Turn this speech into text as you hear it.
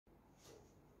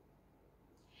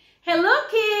Hello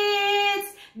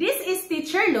kids! This is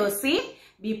Teacher Lucy.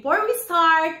 Before we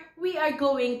start, we are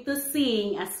going to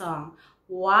sing a song.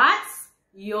 What's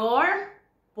your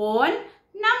phone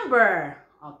number?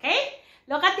 Okay?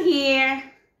 Look at here.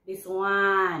 This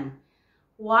one.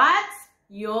 What's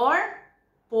your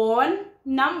phone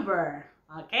number?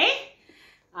 Okay?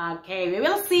 Okay, we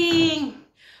will sing.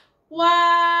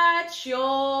 What's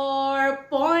your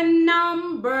phone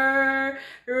number?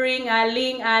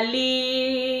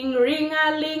 Ring-a-ling-a-ling,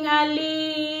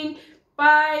 ring-a-ling-a-ling.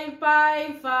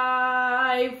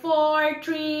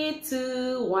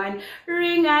 555-4321.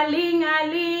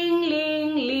 Ring-a-ling-a-ling,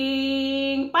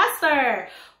 ling-ling. Faster.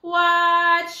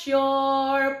 What's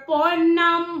your phone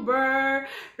number?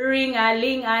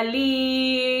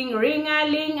 Ring-a-ling-a-ling,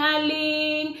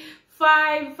 ring-a-ling-a-ling.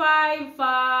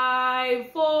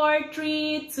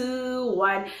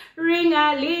 555-4321.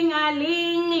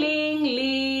 Ring-a-ling-a-ling,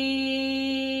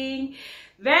 ling-ling.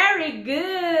 Very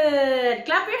good.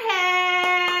 Clap your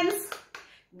hands.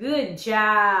 Good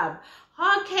job.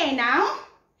 Okay, now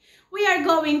we are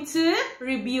going to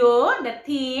review the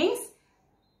things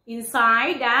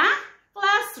inside the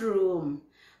classroom.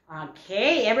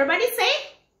 Okay, everybody say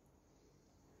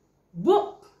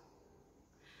book.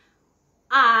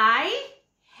 I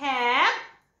have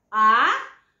a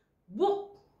book.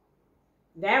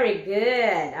 Very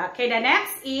good. Okay, the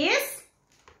next is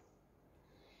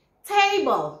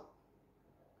table.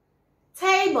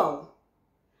 Table.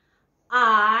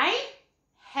 I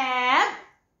have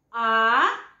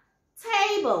a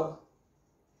table.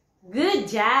 Good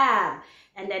job.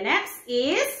 And the next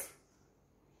is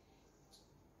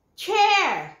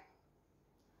chair.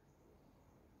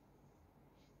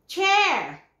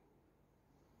 Chair.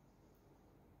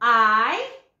 I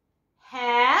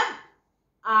have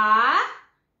a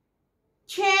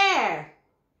chair.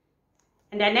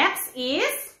 And the next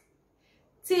is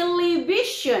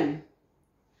television.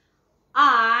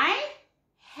 I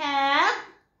have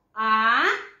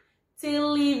a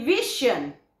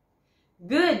television.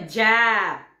 Good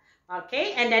job.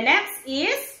 Okay, and the next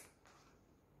is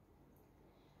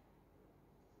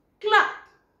clock.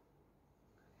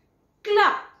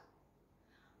 Clock.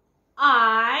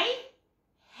 I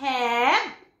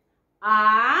have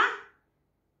a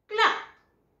clock.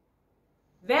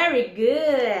 Very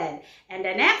good. And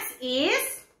the next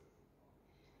is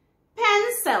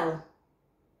pencil.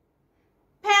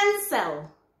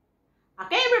 Pencil.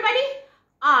 Okay, everybody?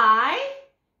 I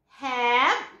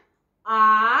have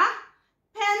a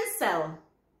pencil.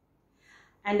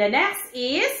 And the next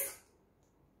is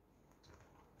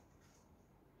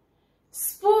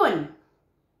spoon.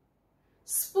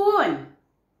 Spoon.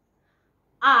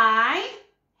 I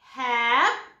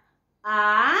have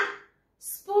a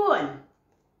spoon.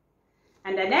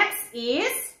 And the next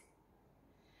is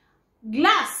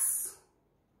glass.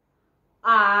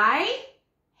 I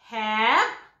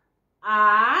have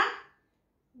a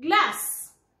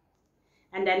glass.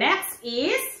 And the next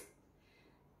is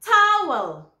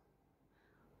towel.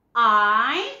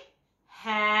 I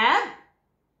have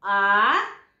a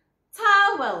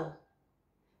towel.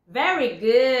 Very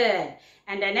good.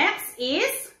 And the next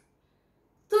is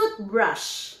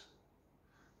toothbrush.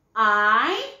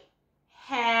 I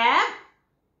have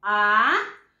a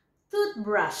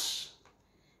toothbrush.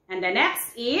 And the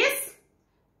next is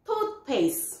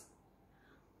toothpaste.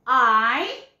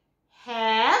 I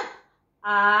have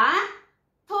a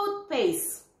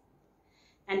toothpaste.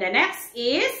 And the next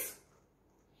is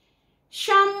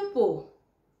shampoo.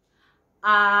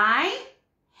 I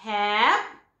have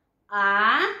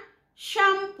a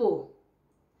shampoo.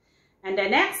 And the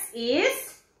next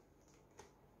is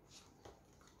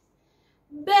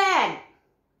bed.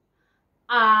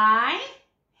 I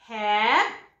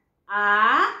have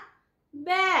a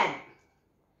bed.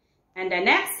 And the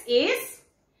next is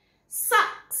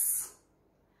socks.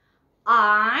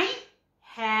 I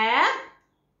have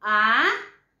a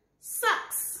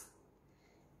socks.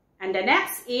 And the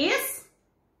next is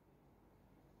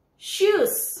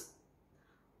shoes.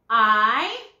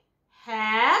 I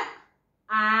have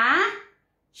a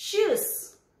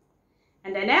shoes.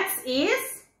 And the next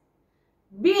is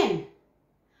bin.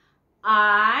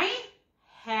 I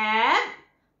have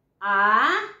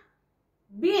a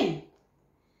bin.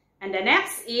 And the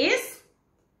next is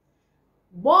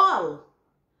ball.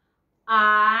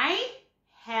 I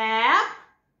have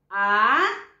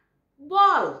a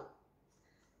ball.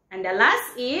 And the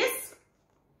last is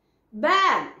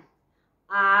bag.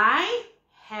 I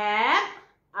have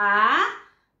a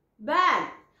bag.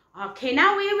 Okay,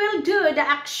 now we will do the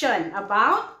action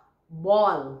about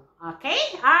ball. Okay,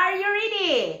 are you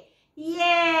ready?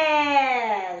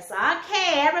 Yes.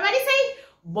 Okay, everybody say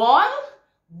Ball,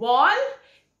 ball,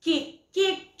 kick,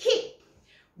 kick, kick.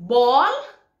 Ball,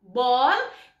 ball,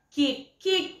 kick,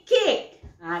 kick, kick.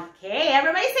 Okay,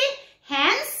 everybody say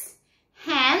hands,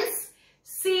 hands.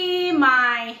 See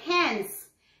my hands.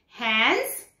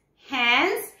 Hands,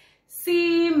 hands.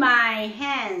 See my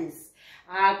hands.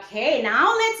 Okay,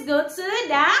 now let's go to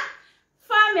the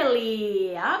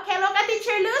family. Okay, look at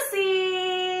Teacher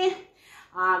Lucy.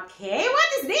 Okay, what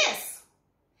is this?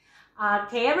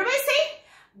 Okay, everybody say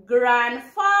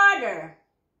grandfather.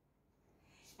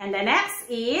 And the next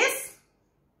is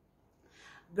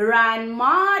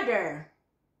grandmother.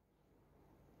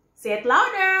 Say it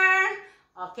louder.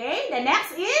 Okay, the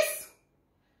next is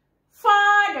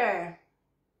father.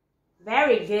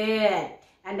 Very good.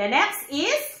 And the next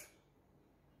is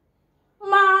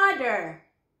mother.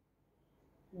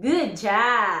 Good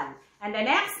job. And the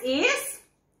next is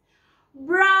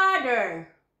brother.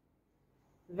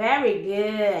 Very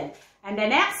good. And the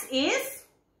next is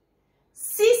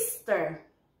sister.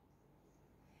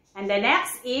 And the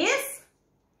next is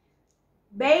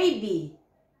baby.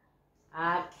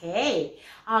 Okay.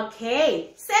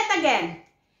 Okay. Say it again.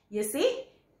 You see?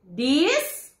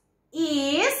 This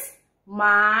is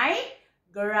my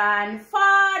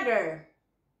grandfather.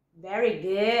 Very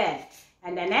good.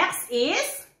 And the next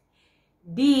is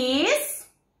this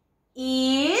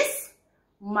is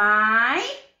my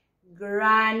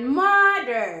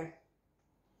grandmother.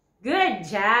 Good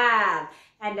job.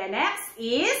 And the next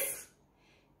is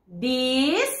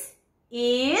this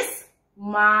is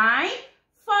my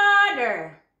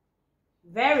father.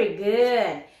 Very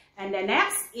good. And the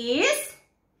next is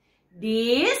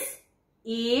this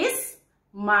is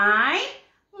my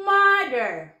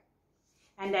mother.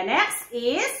 And the next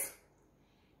is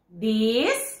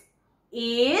this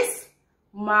is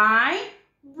my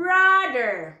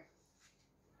brother.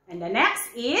 And the next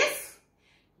is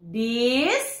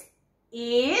this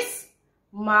is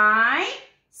my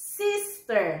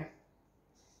sister.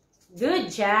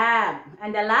 Good job.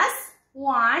 And the last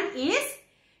one is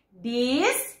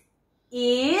this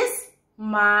is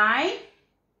my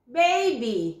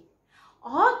baby.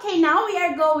 Okay, now we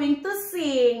are going to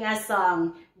sing a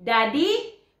song,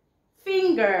 Daddy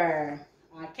Finger.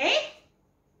 Okay?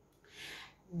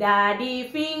 Daddy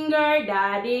Finger,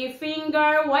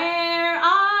 where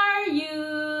are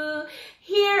you?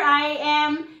 Here I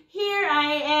am,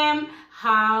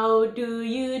 how do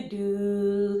you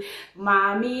do?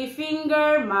 Mommy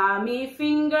Finger,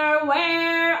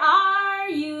 where are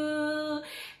you?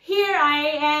 Here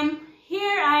I am,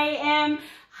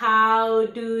 how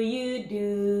do you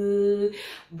do?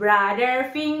 Brother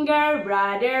Finger,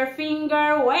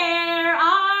 where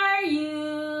are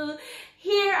you?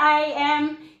 Here I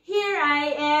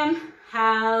am,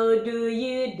 how do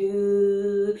you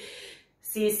do?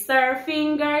 Sister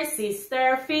Finger,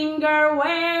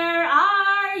 where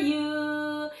are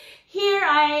you? Here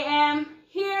I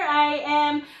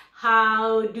am,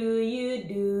 how do you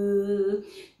do?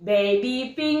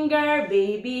 Baby Finger,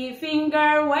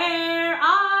 where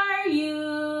are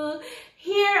you?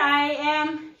 Here I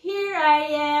am,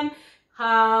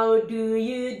 how do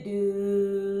you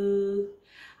do?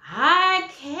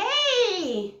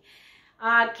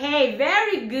 Okay,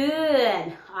 very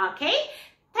good. Okay,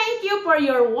 thank you for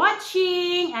your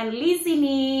watching and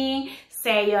listening.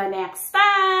 See you next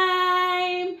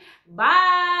time.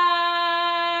 Bye.